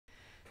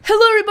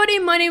Hello everybody,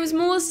 my name is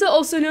Melissa,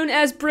 also known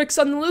as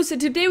Bricksontheloose,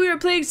 and today we are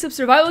playing some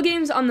survival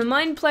games on the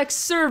Mineplex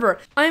server.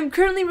 I am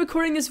currently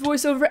recording this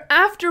voiceover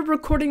after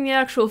recording the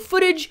actual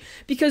footage,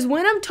 because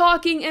when I'm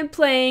talking and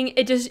playing,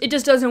 it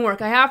just doesn't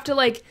work. I have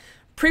to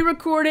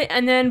pre-record it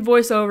and then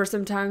voice over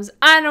sometimes.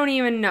 I don't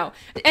even know.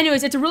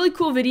 Anyways, it's a really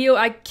cool video.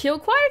 I kill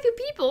quite a few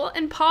people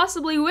and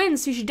possibly win,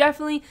 so you should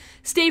definitely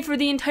stay for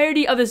the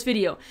entirety of this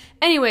video.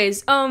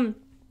 Anyways,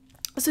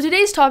 so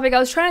today's topic, I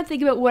was trying to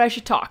think about what I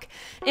should talk,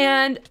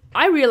 and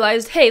I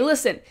realized, hey,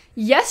 listen,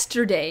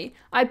 yesterday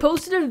I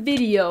posted a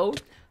video,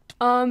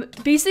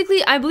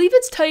 basically, I believe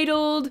it's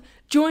titled,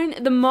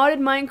 Join the Modded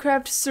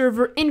Minecraft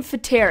Server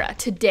Infiterra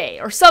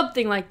today, or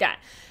something like that.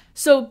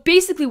 So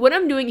basically what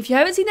I'm doing, if you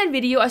haven't seen that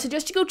video, I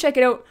suggest you go check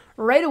it out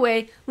right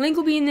away. Link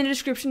will be in the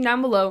description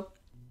down below.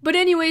 But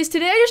anyways,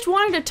 today I just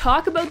wanted to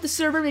talk about the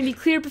server, maybe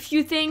clear up a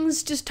few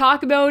things, just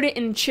talk about it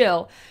and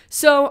chill.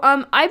 So,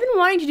 I've been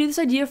wanting to do this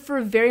idea for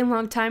a very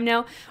long time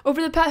now.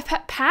 Over the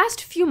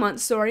past few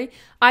months,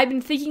 I've been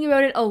thinking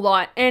about it a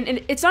lot.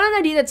 And it's not an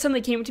idea that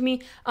suddenly came to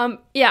me.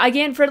 Yeah,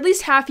 again, for at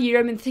least half a year,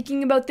 I've been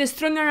thinking about this,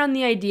 throwing around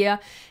the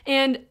idea.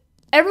 And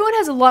everyone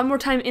has a lot more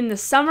time in the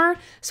summer,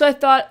 so I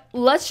thought,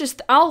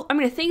 I'm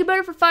gonna think about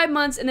it for 5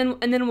 months and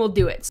then we'll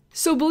do it.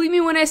 So believe me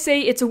when I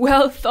say it's a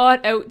well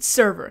thought out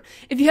server.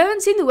 If you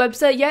haven't seen the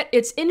website yet,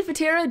 it's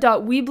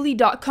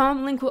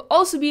infiterra.weebly.com. Link will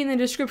also be in the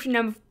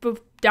description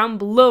down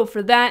below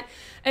for that.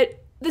 I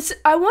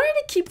wanted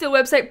to keep the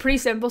website pretty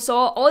simple, so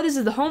all it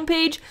is the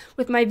homepage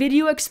with my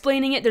video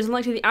explaining it. There's a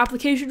link to the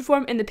application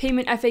form and the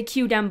payment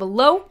FAQ down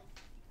below.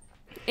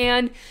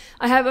 And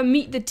I have a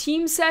meet the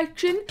team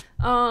section,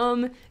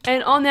 and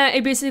on that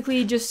it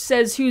basically just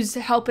says who's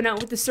helping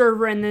out with the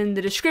server and then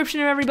the description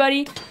of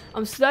everybody.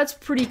 So that's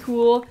pretty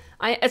cool.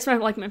 That's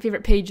my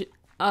favorite page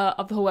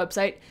of the whole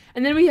website.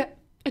 And then we have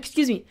a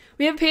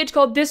page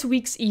called This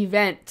Week's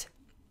Event.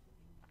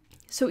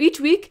 So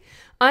each week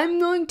I'm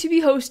going to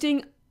be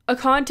hosting a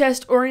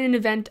contest or an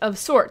event of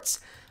sorts.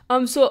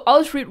 So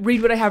I'll just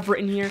read what I have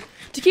written here.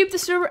 To keep the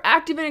server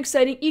active and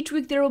exciting, each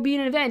week there will be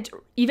an event.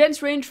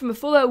 Events range from a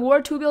full-out war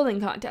to a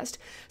building contest.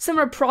 Some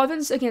are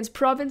province against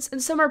province,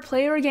 and some are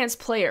player against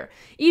player.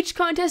 Each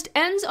contest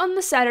ends on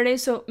the Saturday,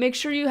 so make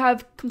sure you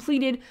have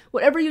completed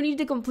whatever you need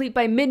to complete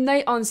by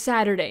midnight on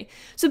Saturday.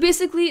 So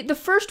basically, the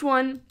first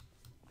one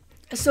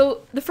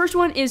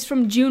is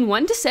from June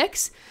 1 to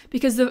 6,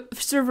 because the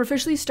server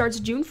officially starts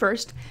June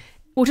 1st.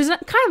 Which is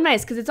kind of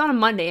nice because it's on a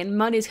Monday, and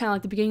Monday is kind of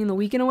like the beginning of the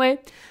week in a way.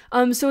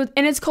 And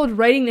it's called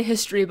Writing the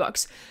History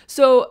Books.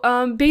 So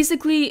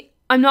basically,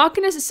 I'm not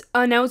going to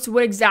announce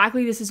what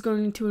exactly this is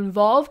going to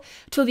involve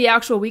till the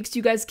actual week, so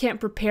you guys can't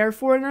prepare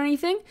for it or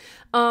anything.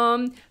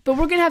 But we're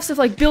going to have stuff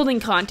like building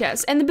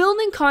contests, and the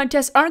building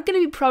contests aren't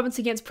going to be province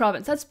against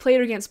province. That's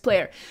player against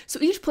player. So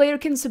each player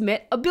can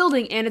submit a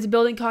building, and it's a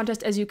building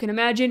contest, as you can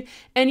imagine.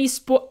 Any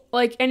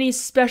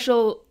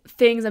special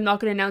things I'm not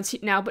going to announce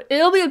now, but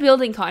it'll be a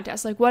building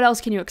contest. Like, what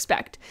else can you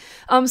expect?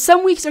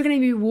 Some weeks are going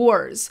to be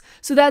wars,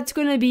 so that's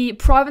going to be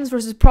province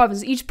versus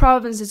province. Each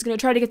province is going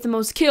to try to get the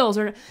most kills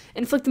or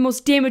inflict the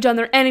most damage on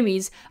their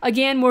enemies.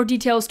 Again, more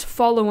details to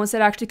follow once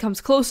that actually comes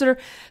closer.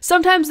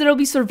 Sometimes there'll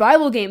be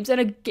survival games,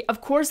 and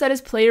of course that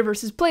is player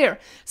versus player.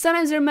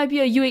 Sometimes there might be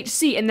a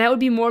UHC, and that would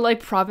be more like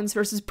province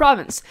versus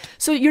province.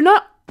 So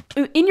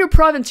in your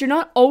province, you're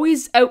not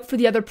always out for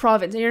the other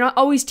province, and you're not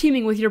always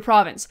teaming with your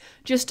province,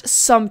 just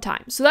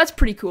sometimes. So that's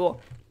pretty cool.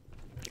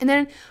 And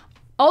then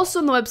also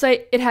on the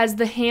website, it has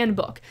the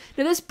handbook.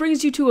 Now this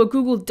brings you to a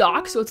Google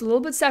Doc, so it's a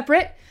little bit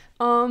separate,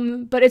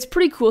 but it's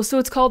pretty cool. So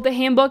it's called the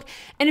handbook,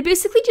 and it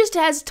basically just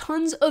has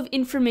tons of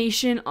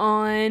information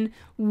on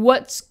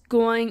what's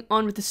going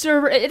on with the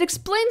server. It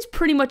explains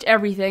pretty much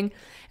everything.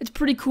 It's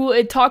pretty cool.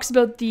 It talks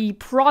about the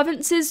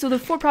provinces. So the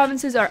 4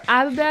 provinces are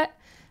Ababeth,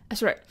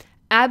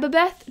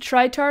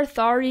 Tritar,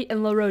 Thari,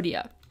 and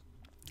Larodia.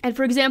 And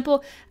for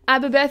example,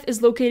 Ababeth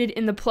is located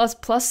in the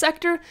 ++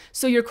 sector,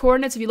 so your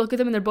coordinates, if you look at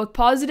them and they're both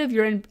positive,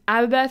 you're in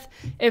Ababeth.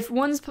 If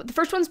the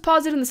first one's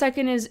positive and the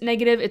second is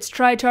negative, it's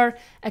Tritar,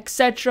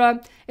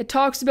 etc. It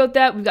talks about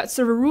that. We've got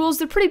server rules.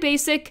 They're pretty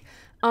basic,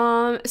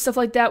 stuff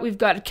like that. We've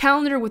got a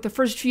calendar with the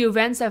first few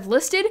events I've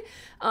listed,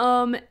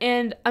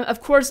 and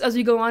of course, as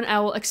we go on,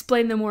 I will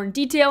explain them more in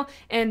detail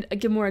and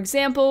give more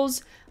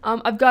examples.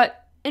 I've got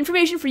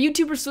information for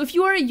YouTubers, so if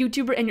you are a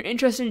YouTuber and you're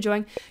interested in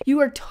joining, you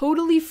are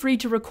totally free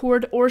to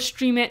record or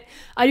stream it.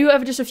 I do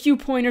have just a few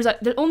pointers.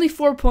 There's only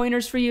 4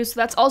 pointers for you, so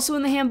that's also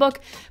in the handbook,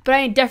 but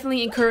I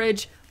definitely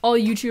encourage all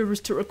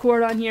YouTubers to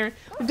record on here.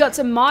 We've got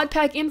some mod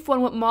pack info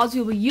on what mods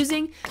we'll be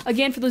using.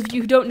 Again, for those of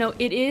you who don't know,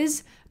 it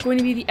is going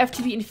to be the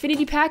FTB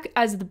Infinity pack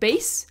as the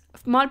base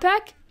mod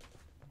pack.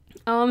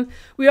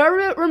 We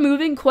are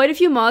removing quite a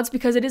few mods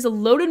because it is a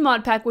loaded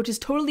mod pack, which is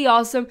totally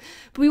awesome,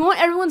 but we want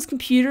everyone's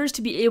computers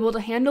to be able to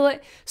handle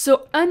it.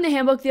 So in the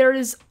handbook, there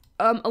is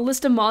a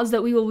list of mods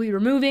that we will be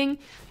removing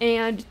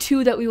and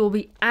 2 that we will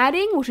be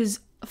adding, which is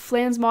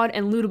Flans mod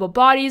and lootable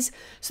bodies.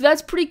 So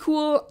that's pretty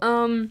cool.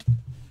 So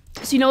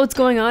you know what's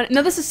going on.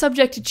 Now this is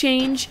subject to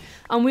change.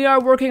 We are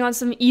working on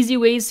some easy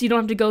ways so you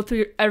don't have to go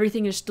through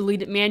everything and just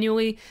delete it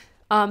manually.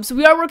 So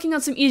we are working on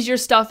some easier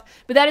stuff,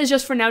 but that is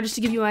just for now, just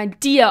to give you an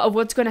idea of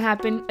what's going to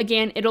happen.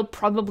 Again, it'll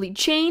probably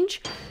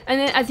change. And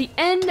then at the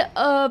end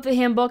of the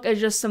handbook is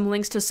just some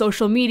links to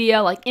social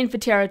media like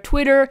Infiterra,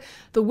 Twitter,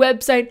 the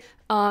website,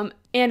 and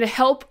a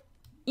help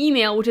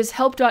email, which is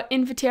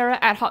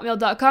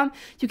help.infiterra@hotmail.com.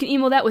 You can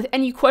email that with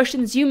any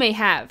questions you may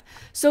have.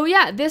 So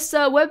yeah, this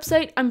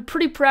website, I'm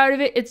pretty proud of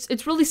it.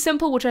 It's really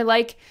simple, which I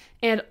like,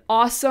 and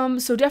awesome.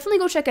 So definitely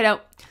go check it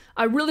out.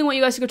 I really want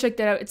you guys to go check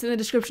that out. It's in the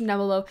description down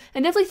below.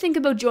 And definitely think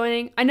about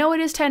joining. I know it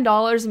is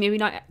 $10, maybe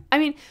not. I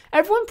mean,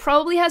 everyone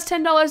probably has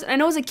 $10. I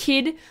know as a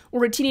kid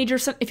or a teenager,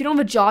 if you don't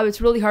have a job, it's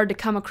really hard to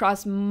come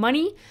across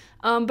money.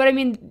 But I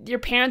mean, your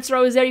parents are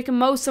always there. You can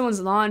mow someone's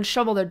lawn,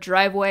 shovel their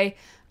driveway.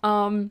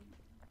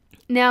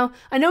 Now,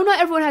 I know not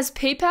everyone has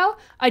PayPal.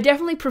 I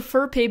definitely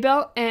prefer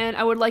PayPal, and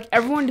I would like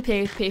everyone to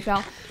pay with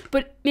PayPal.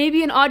 But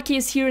maybe an odd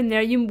case here and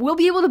there, you will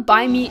be able to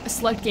buy me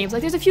select games.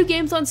 Like, there's a few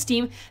games on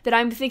Steam that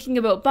I'm thinking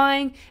about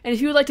buying, and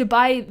if you would like to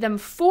buy them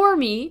for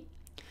me,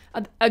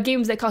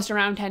 games that cost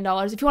around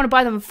 $10. If you want to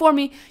buy them for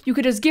me, you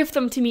could just gift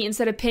them to me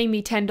instead of paying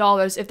me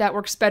 $10 if that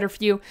works better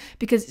for you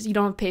because you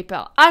don't have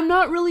PayPal. I'm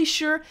not really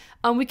sure.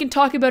 We can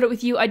talk about it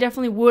with you. I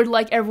definitely would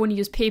like everyone to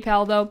use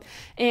PayPal though.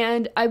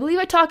 And I believe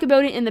I talk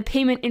about it in the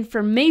payment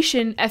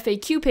information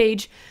FAQ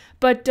page.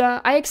 But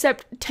I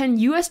accept $10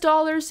 US,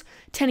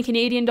 10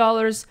 Canadian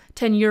dollars,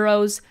 10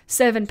 euros,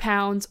 7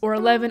 pounds, or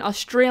 11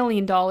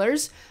 Australian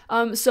dollars.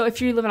 So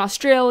if you live in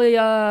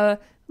Australia,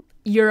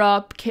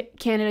 Europe,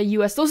 Canada,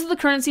 US. Those are the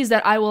currencies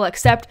that I will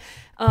accept.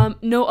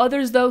 No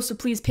others though, so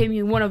please pay me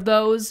in one of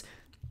those.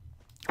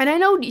 And I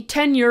know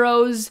 10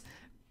 euros,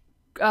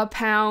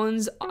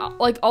 pounds,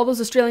 like all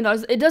those Australian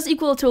dollars, it does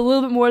equal to a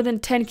little bit more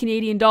than 10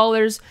 Canadian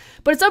dollars,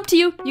 but it's up to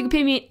you. You can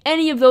pay me in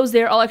any of those,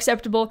 they're all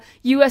acceptable.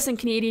 US and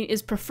Canadian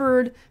is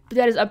preferred, but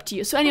that is up to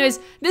you. So anyways,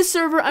 this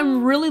server,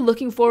 I'm really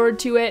looking forward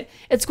to it.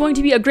 It's going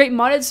to be a great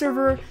modded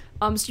server.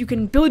 So you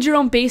can build your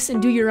own base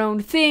and do your own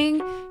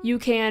thing. You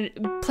can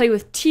play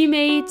with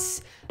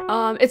teammates.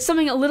 It's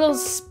something a little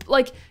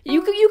like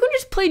you can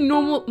just play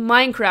normal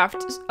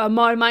Minecraft,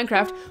 mod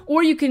Minecraft,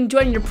 or you can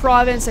join your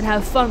province and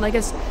have fun. Like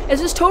it's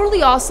just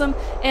totally awesome,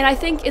 and I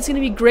think it's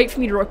gonna be great for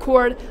me to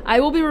record. I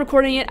will be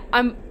recording it.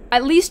 I'm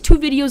at least 2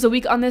 videos a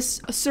week on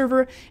this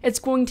server. It's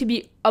going to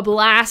be a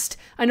blast.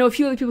 I know a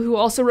few other people who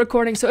are also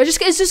recording, so it's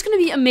just going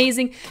to be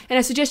amazing, and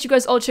I suggest you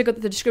guys all check out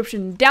the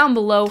description down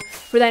below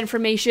for that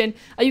information.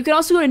 You can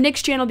also go to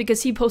Nick's channel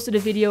because he posted a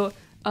video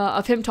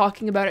of him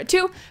talking about it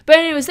too. But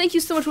anyways, thank you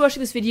so much for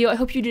watching this video. I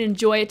hope you did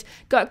enjoy it.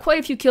 Got quite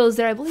a few kills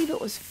there. I believe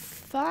it was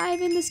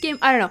 5 in this game.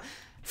 I don't know.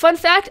 Fun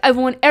fact, I've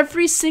won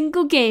every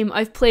single game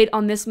I've played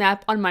on this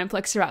map on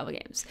Mineplex survival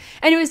games.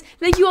 Anyways,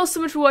 thank you all so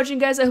much for watching,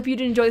 guys. I hope you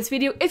did enjoy this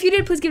video. If you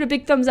did, please give it a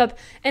big thumbs up,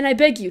 and I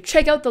beg you,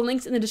 check out the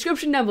links in the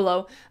description down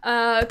below.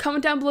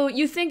 Comment down below what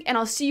you think, and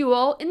I'll see you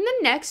all in the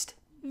next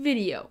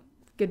video.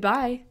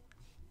 Goodbye.